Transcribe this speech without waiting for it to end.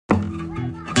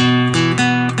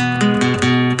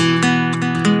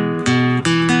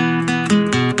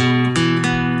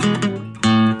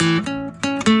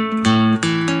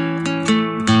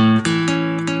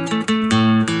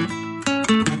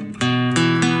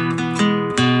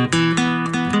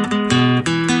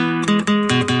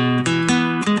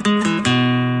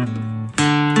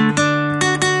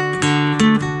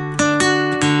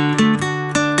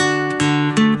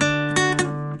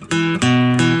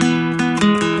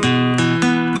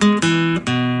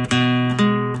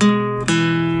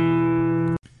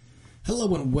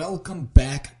Welcome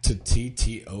back to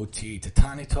TTOT,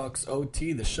 Tatani Talks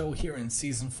OT, the show here in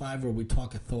Season 5 where we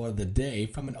talk a thought of the day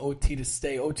from an OT to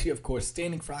stay. OT, of course,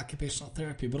 standing for occupational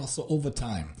therapy, but also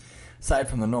overtime. Aside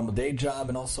from the normal day job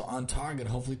and also on target,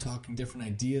 hopefully talking different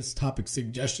ideas, topic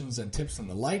suggestions, and tips and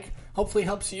the like. Hopefully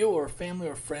helps you or family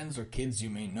or friends or kids you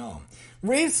may know.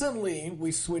 Recently,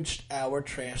 we switched our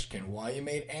trash can. Why, you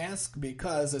may ask?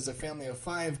 Because as a family of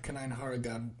 5, Kanai Hara,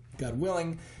 God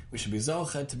willing, we should be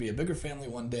Zochet to be a bigger family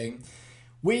one day.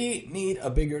 We need a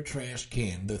bigger trash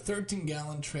can. The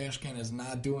 13-gallon trash can is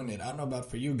not doing it. I don't know about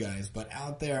for you guys, but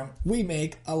out there, we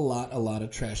make a lot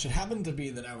of trash. It happened to be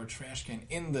that our trash can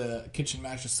in the kitchen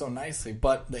matches so nicely,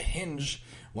 but the hinge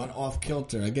went off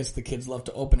kilter. I guess the kids love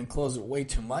to open and close it way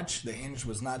too much. The hinge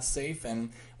was not safe,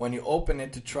 and when you open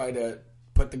it to try to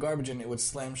put the garbage in, it would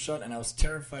slam shut, and I was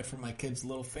terrified for my kids'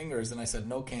 little fingers, and I said,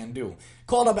 no can do.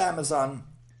 Called up Amazon.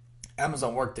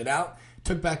 Amazon worked it out,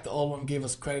 took back the old one, gave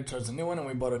us credit towards the new one, and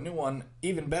we bought a new one,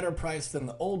 even better price than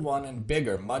the old one, and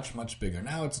bigger, much bigger.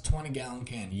 Now it's a 20-gallon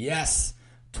can. Yes,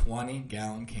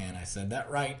 20-gallon can. I said that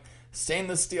right.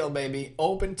 Stainless steel, baby.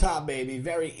 Open top, baby.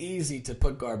 Very easy to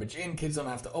put garbage in. Kids don't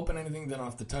have to open anything. They don't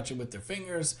have to touch it with their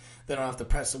fingers. They don't have to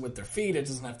press it with their feet. It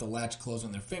doesn't have to latch close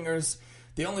on their fingers.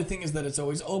 The only thing is that it's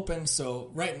always open,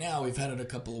 so right now we've had it a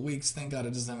couple of weeks. Thank God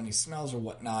it doesn't have any smells or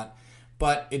whatnot.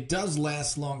 But it does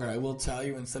last longer, I will tell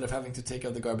you, instead of having to take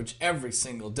out the garbage every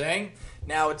single day.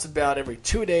 Now it's about every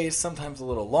 2 days, sometimes a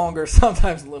little longer,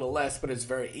 sometimes a little less, but it's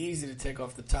very easy to take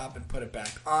off the top and put it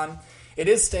back on. It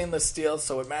is stainless steel,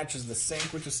 so it matches the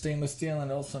sink, which is stainless steel,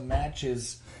 and it also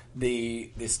matches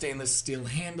the stainless steel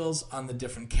handles on the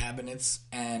different cabinets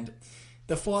and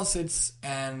the faucets,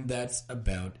 and that's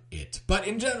about it. But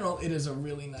in general, it is a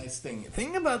really nice thing.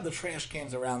 Think about the trash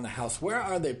cans around the house. Where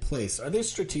are they placed? Are they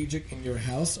strategic in your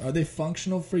house? Are they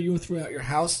functional for you throughout your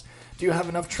house? Do you have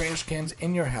enough trash cans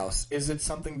in your house? Is it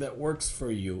something that works for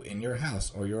you in your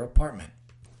house or your apartment?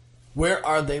 Where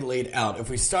are they laid out? If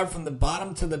we start from the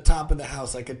bottom to the top of the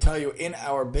house, I could tell you in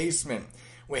our basement,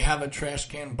 we have a trash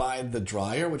can by the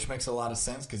dryer, which makes a lot of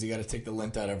sense because you got to take the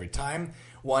lint out every time.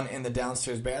 One in the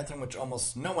downstairs bathroom, which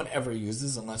almost no one ever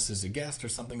uses unless there's a guest or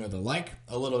something or the like.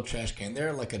 A little trash can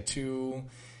there, like a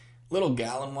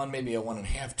 2-gallon one, maybe a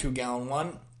 1.5, 2-gallon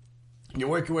one. You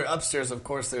work your way upstairs, of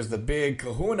course, there's the big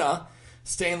Kahuna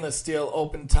stainless steel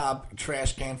open top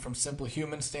trash can from Simple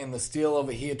Human stainless steel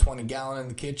over here, 20-gallon in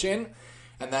the kitchen.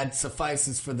 And that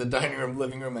suffices for the dining room,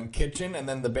 living room, and kitchen. And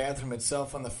then the bathroom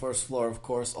itself on the first floor, of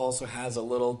course, also has a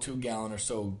little 2-gallon or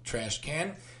so trash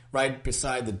can right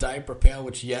beside the diaper pail,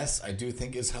 which, yes, I do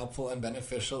think is helpful and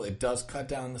beneficial. It does cut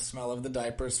down the smell of the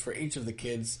diapers for each of the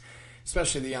kids,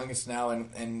 especially the youngest now.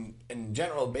 And in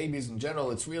general, babies in general,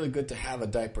 it's really good to have a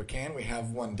diaper can. We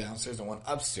have one downstairs and one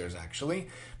upstairs, actually.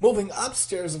 Moving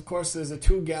upstairs, of course, there's a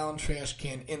 2-gallon trash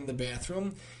can in the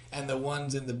bathroom. And the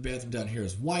ones in the bathroom down here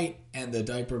is white, and the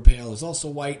diaper pail is also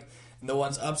white. And the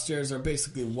ones upstairs are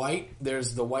basically white.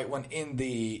 There's the white one in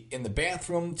the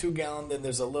bathroom, 2-gallon. Then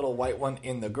there's a little white one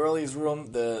in the girlies'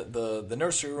 room, the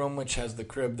nursery room, which has the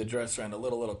crib, the dresser, and a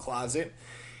little closet.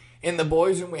 In the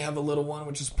boys' room, we have a little one,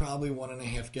 which is probably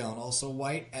 1.5-gallon, also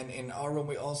white. And in our room,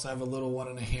 we also have a little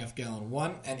 1.5-gallon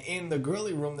one. And in the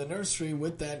girly room, the nursery,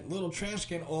 with that little trash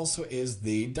can also is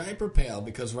the diaper pail,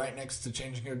 because right next to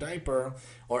changing your diaper,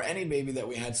 or any baby that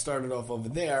we had started off over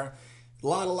there, a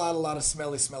lot of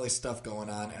smelly stuff going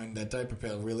on, and that diaper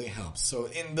pail really helps. So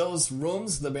in those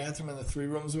rooms, the bathroom and the 3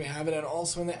 rooms we have it, and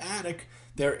also in the attic,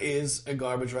 there is a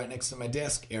garbage right next to my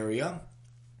desk area.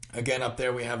 Again, up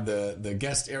there we have the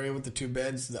guest area with the 2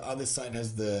 beds. The other side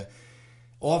has the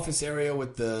office area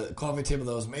with the coffee table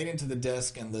that was made into the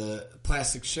desk and the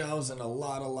plastic shelves and a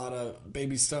lot of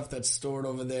baby stuff that's stored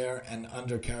over there and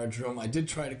undercarriage room. I did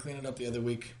try to clean it up the other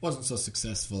week. Wasn't so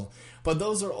successful. But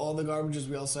those are all the garbages.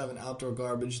 We also have an outdoor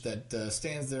garbage that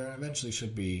stands there and eventually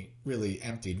should be really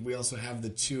emptied. We also have the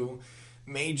 2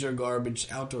 major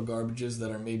outdoor garbages that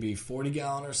are maybe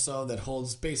 40-gallon or so, that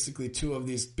holds basically 2 of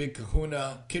these big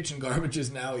Kahuna kitchen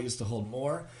garbages now. It used to hold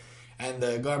more. And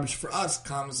the garbage for us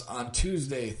comes on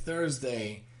Tuesday,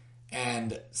 Thursday,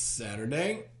 and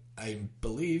Saturday. I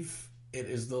believe it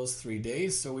is those 3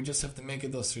 days, so we just have to make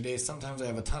it those 3 days. Sometimes I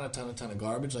have a ton of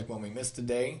garbage, like when we missed a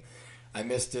day. I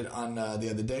missed it on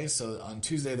the other day, so on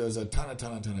Tuesday there was a ton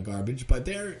of garbage. But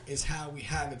there is how we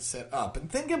have it set up. And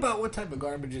think about what type of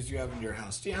garbages you have in your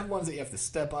house. Do you have ones that you have to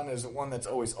step on? Is it one that's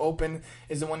always open?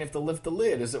 Is it one you have to lift the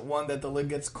lid? Is it one that the lid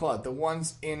gets caught? The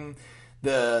ones in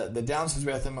The downstairs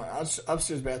bathroom or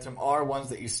upstairs bathroom are ones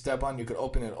that you step on. You could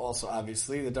open it also,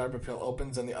 obviously. The diaper pail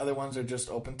opens, and the other ones are just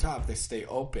open top. They stay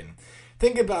open.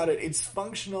 Think about it. It's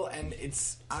functional and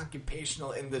it's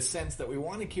occupational in the sense that we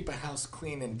want to keep a house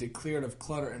clean and cleared of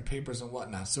clutter and papers and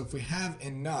whatnot. So if we have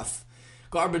enough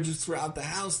garbages throughout the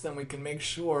house, then we can make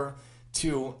sure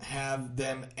to have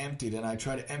them emptied. And I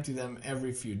try to empty them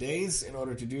every few days in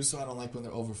order to do so. I don't like when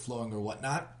they're overflowing or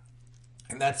whatnot.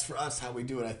 And that's for us how we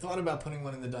do it. I thought about putting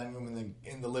one in the dining room and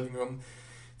in the living room.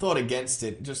 Thought against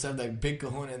it. Just have that big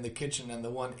kahuna in the kitchen and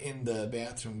the one in the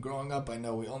bathroom. Growing up, I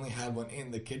know we only had one in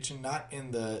the kitchen, not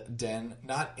in the den,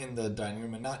 not in the dining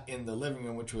room, and not in the living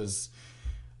room, which was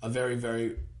a very,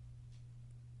 very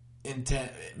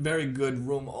very good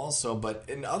room also. But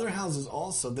in other houses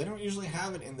also, they don't usually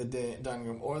have it in the dining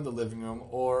room or the living room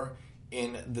or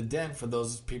in the den for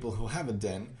those people who have a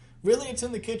den. Really, it's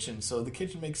in the kitchen, so the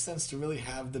kitchen makes sense to really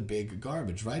have the big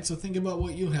garbage, right? So think about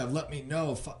what you have. Let me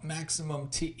know.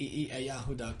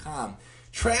 MaximumTEE@yahoo.com.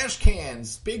 Trash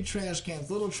cans, big trash cans,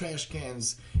 little trash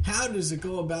cans. How does it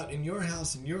go about in your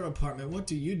house, in your apartment? What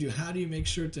do you do? How do you make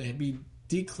sure to be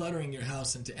decluttering your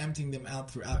house and to emptying them out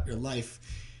throughout your life?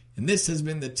 And this has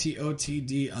been the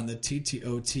TOTD on the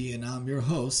TTOT, and I'm your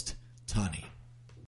host, Tani.